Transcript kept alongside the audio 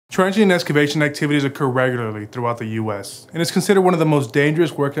Trenching and excavation activities occur regularly throughout the U.S., and is considered one of the most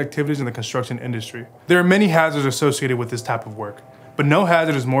dangerous work activities in the construction industry. There are many hazards associated with this type of work, but no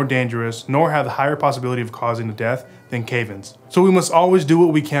hazard is more dangerous nor have the higher possibility of causing death than cave-ins. So we must always do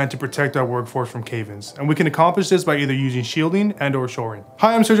what we can to protect our workforce from cave-ins, and we can accomplish this by either using shielding and or shoring.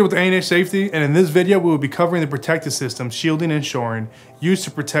 Hi, I'm Sergio with A&H Safety, and in this video we will be covering the protective systems, shielding and shoring, used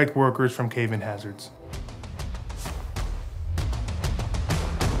to protect workers from cave-in hazards.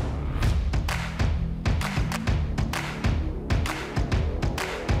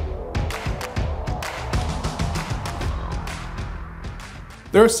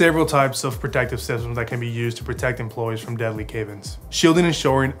 There are several types of protective systems that can be used to protect employees from deadly cave-ins. Shielding and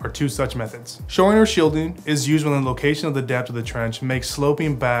shoring are two such methods. Shoring or shielding is used when the location of the depth of the trench makes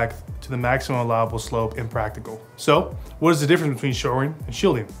sloping back to the maximum allowable slope impractical. So, what is the difference between shoring and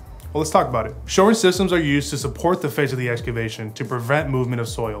shielding? Well, let's talk about it. Shoring systems are used to support the face of the excavation to prevent movement of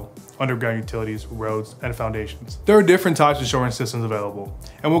soil, underground utilities, roads, and foundations. There are different types of shoring systems available,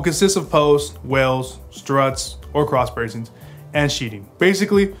 and will consist of posts, wells, struts, or cross bracings, and sheeting.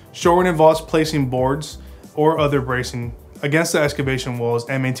 Basically, shoring involves placing boards or other bracing against the excavation walls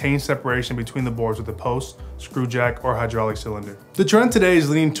and maintaining separation between the boards with a post, screw jack, or hydraulic cylinder. The trend today is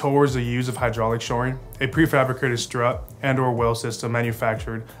leaning towards the use of hydraulic shoring, a prefabricated strut and or well system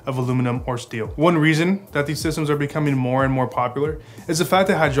manufactured of aluminum or steel. One reason that these systems are becoming more and more popular is the fact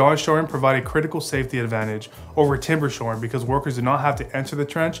that hydraulic shoring provide a critical safety advantage over timber shoring because workers do not have to enter the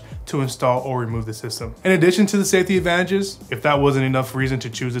trench to install or remove the system. In addition to the safety advantages, if that wasn't enough reason to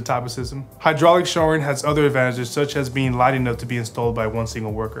choose the type of system, hydraulic shoring has other advantages such as being light enough to be installed by one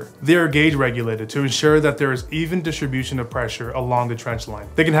single worker. They are gauge regulated to ensure that there is even distribution of pressure along the trench line.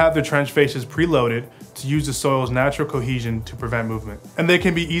 They can have their trench faces preloaded to use the soil's natural cohesion to prevent movement. And they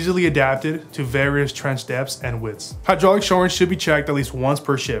can be easily adapted to various trench depths and widths. Hydraulic shoring should be checked at least once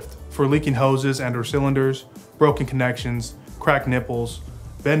per shift for leaking hoses and or cylinders, broken connections, cracked nipples,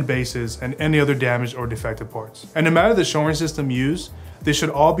 bent bases, and any other damaged or defective parts. And no matter the shoring system used, they should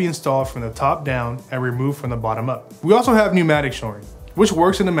all be installed from the top down and removed from the bottom up. We also have pneumatic shoring, which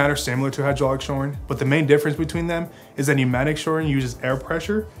works in a manner similar to hydraulic shoring, but the main difference between them is that pneumatic shoring uses air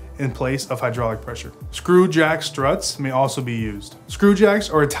pressure in place of hydraulic pressure. Screw jack struts may also be used. Screw jacks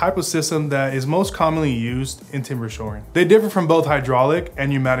are a type of system that is most commonly used in timber shoring. They differ from both hydraulic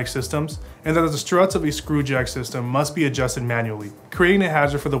and pneumatic systems in that the struts of a screw jack system must be adjusted manually, creating a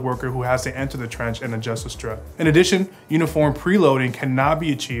hazard for the worker who has to enter the trench and adjust the strut. In addition, uniform preloading cannot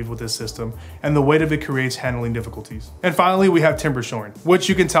be achieved with this system, and the weight of it creates handling difficulties. And finally, we have timber shoring, which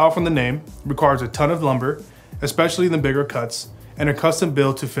you can tell from the name, requires a ton of lumber, especially in the bigger cuts, and are custom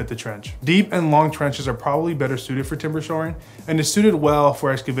built to fit the trench. Deep and long trenches are probably better suited for timber shoring and is suited well for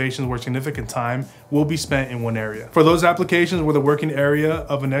excavations where significant time will be spent in one area. For those applications where the working area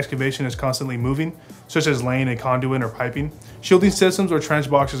of an excavation is constantly moving, such as laying a conduit or piping, shielding systems or trench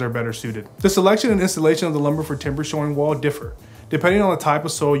boxes are better suited. The selection and installation of the lumber for timber shoring wall differ, depending on the type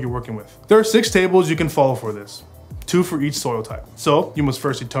of soil you're working with. There are 6 tables you can follow for this, 2 for each soil type. So you must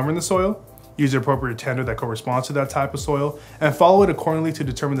first determine the soil, use the appropriate tender that corresponds to that type of soil, and follow it accordingly to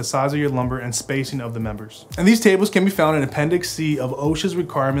determine the size of your lumber and spacing of the members. And these tables can be found in Appendix C of OSHA's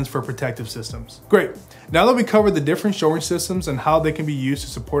requirements for protective systems. Great, now that we covered the different shoring systems and how they can be used to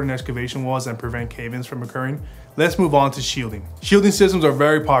support an excavation walls and prevent cave-ins from occurring, let's move on to shielding. Shielding systems are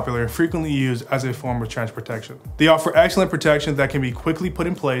very popular and frequently used as a form of trench protection. They offer excellent protection that can be quickly put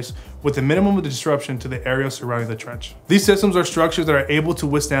in place with a minimum of disruption to the area surrounding the trench. These systems are structures that are able to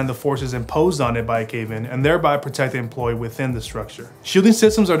withstand the forces imposed on it by a cave-in and thereby protect the employee within the structure. Shielding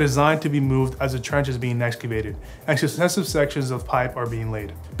systems are designed to be moved as the trench is being excavated and successive sections of pipe are being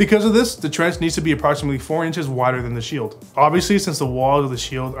laid. Because of this, the trench needs to be approximately 4 inches wider than the shield. Obviously, since the walls of the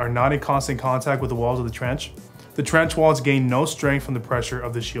shield are not in constant contact with the walls of the trench walls gain no strength from the pressure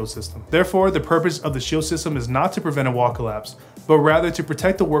of the shield system. Therefore, the purpose of the shield system is not to prevent a wall collapse, but rather to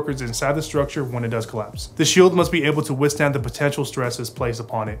protect the workers inside the structure when it does collapse. The shield must be able to withstand the potential stresses placed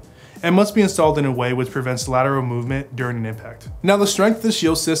upon it, and must be installed in a way which prevents lateral movement during an impact. Now, the strength of the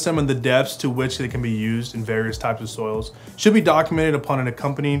shield system and the depths to which they can be used in various types of soils should be documented upon an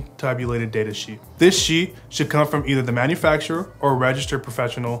accompanying tabulated data sheet. This sheet should come from either the manufacturer or a registered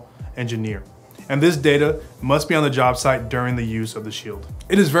professional engineer, and this data must be on the job site during the use of the shield.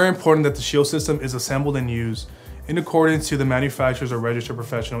 It is very important that the shield system is assembled and used in accordance to the manufacturer's or registered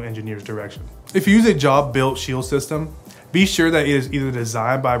professional engineer's direction. If you use a job-built shield system, be sure that it is either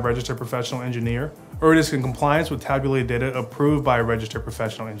designed by a registered professional engineer or it is in compliance with tabulated data approved by a registered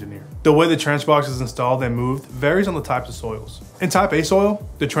professional engineer. The way the trench box is installed and moved varies on the types of soils. In type A soil,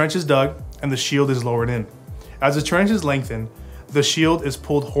 the trench is dug and the shield is lowered in. As the trench is lengthened, the shield is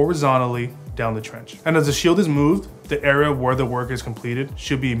pulled horizontally down the trench. And as the shield is moved, the area where the work is completed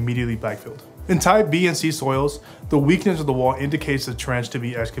should be immediately backfilled. In type B and C soils, the weakness of the wall indicates the trench to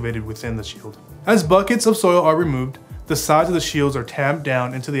be excavated within the shield. As buckets of soil are removed, the sides of the shields are tamped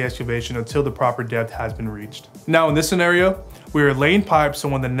down into the excavation until the proper depth has been reached. Now in this scenario, we are laying pipe, so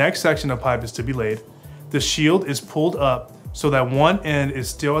when the next section of pipe is to be laid, the shield is pulled up so that one end is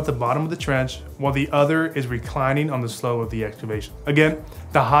still at the bottom of the trench while the other is reclining on the slope of the excavation. Again,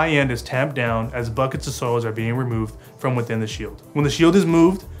 the high end is tamped down as buckets of soils are being removed from within the shield. When the shield is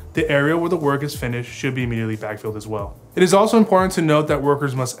moved, the area where the work is finished should be immediately backfilled as well. It is also important to note that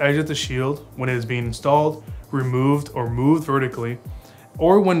workers must exit the shield when it is being installed, removed, or moved vertically,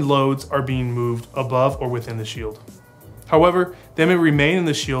 or when loads are being moved above or within the shield. However, they may remain in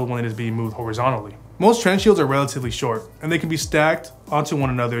the shield when it is being moved horizontally. Most trench shields are relatively short, and they can be stacked onto one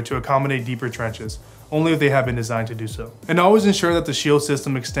another to accommodate deeper trenches, only if they have been designed to do so. And always ensure that the shield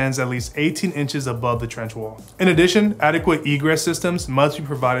system extends at least 18 inches above the trench wall. In addition, adequate egress systems must be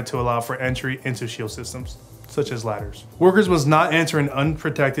provided to allow for entry into shield systems, such as ladders. Workers must not enter an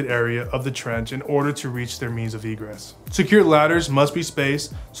unprotected area of the trench in order to reach their means of egress. Secure ladders must be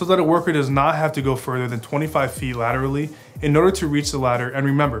spaced so that a worker does not have to go further than 25 feet laterally in order to reach the ladder, and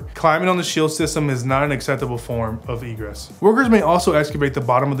remember, climbing on the shield system is not an acceptable form of egress. Workers may also excavate the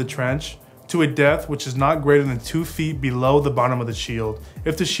bottom of the trench to a depth which is not greater than 2 feet below the bottom of the shield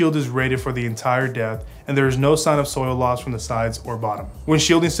if the shield is rated for the entire depth and there is no sign of soil loss from the sides or bottom. When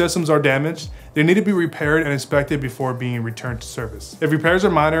shielding systems are damaged, they need to be repaired and inspected before being returned to service. If repairs are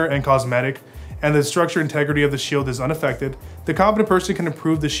minor and cosmetic, and the structural integrity of the shield is unaffected, the competent person can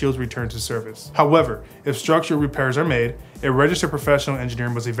approve the shield's return to service. However, if structural repairs are made, a registered professional engineer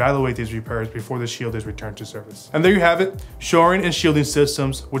must evaluate these repairs before the shield is returned to service. And there you have it, shoring and shielding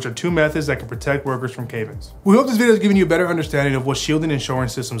systems, which are two methods that can protect workers from cave-ins. We hope this video has given you a better understanding of what shielding and shoring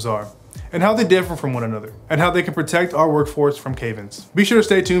systems are, and how they differ from one another, and how they can protect our workforce from cave-ins. Be sure to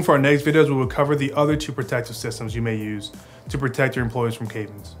stay tuned for our next videos where we'll cover the other two protective systems you may use to protect your employees from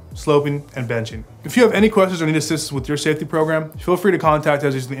cave-ins: sloping and benching. If you have any questions or need assistance with your safety program, feel free to contact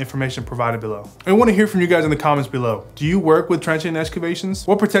us using the information provided below. And we want to hear from you guys in the comments below. Do you work with trenching and excavations?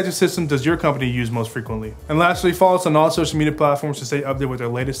 What protective system does your company use most frequently? And lastly, follow us on all social media platforms to stay updated with our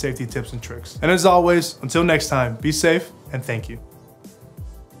latest safety tips and tricks. And as always, until next time, be safe and thank you.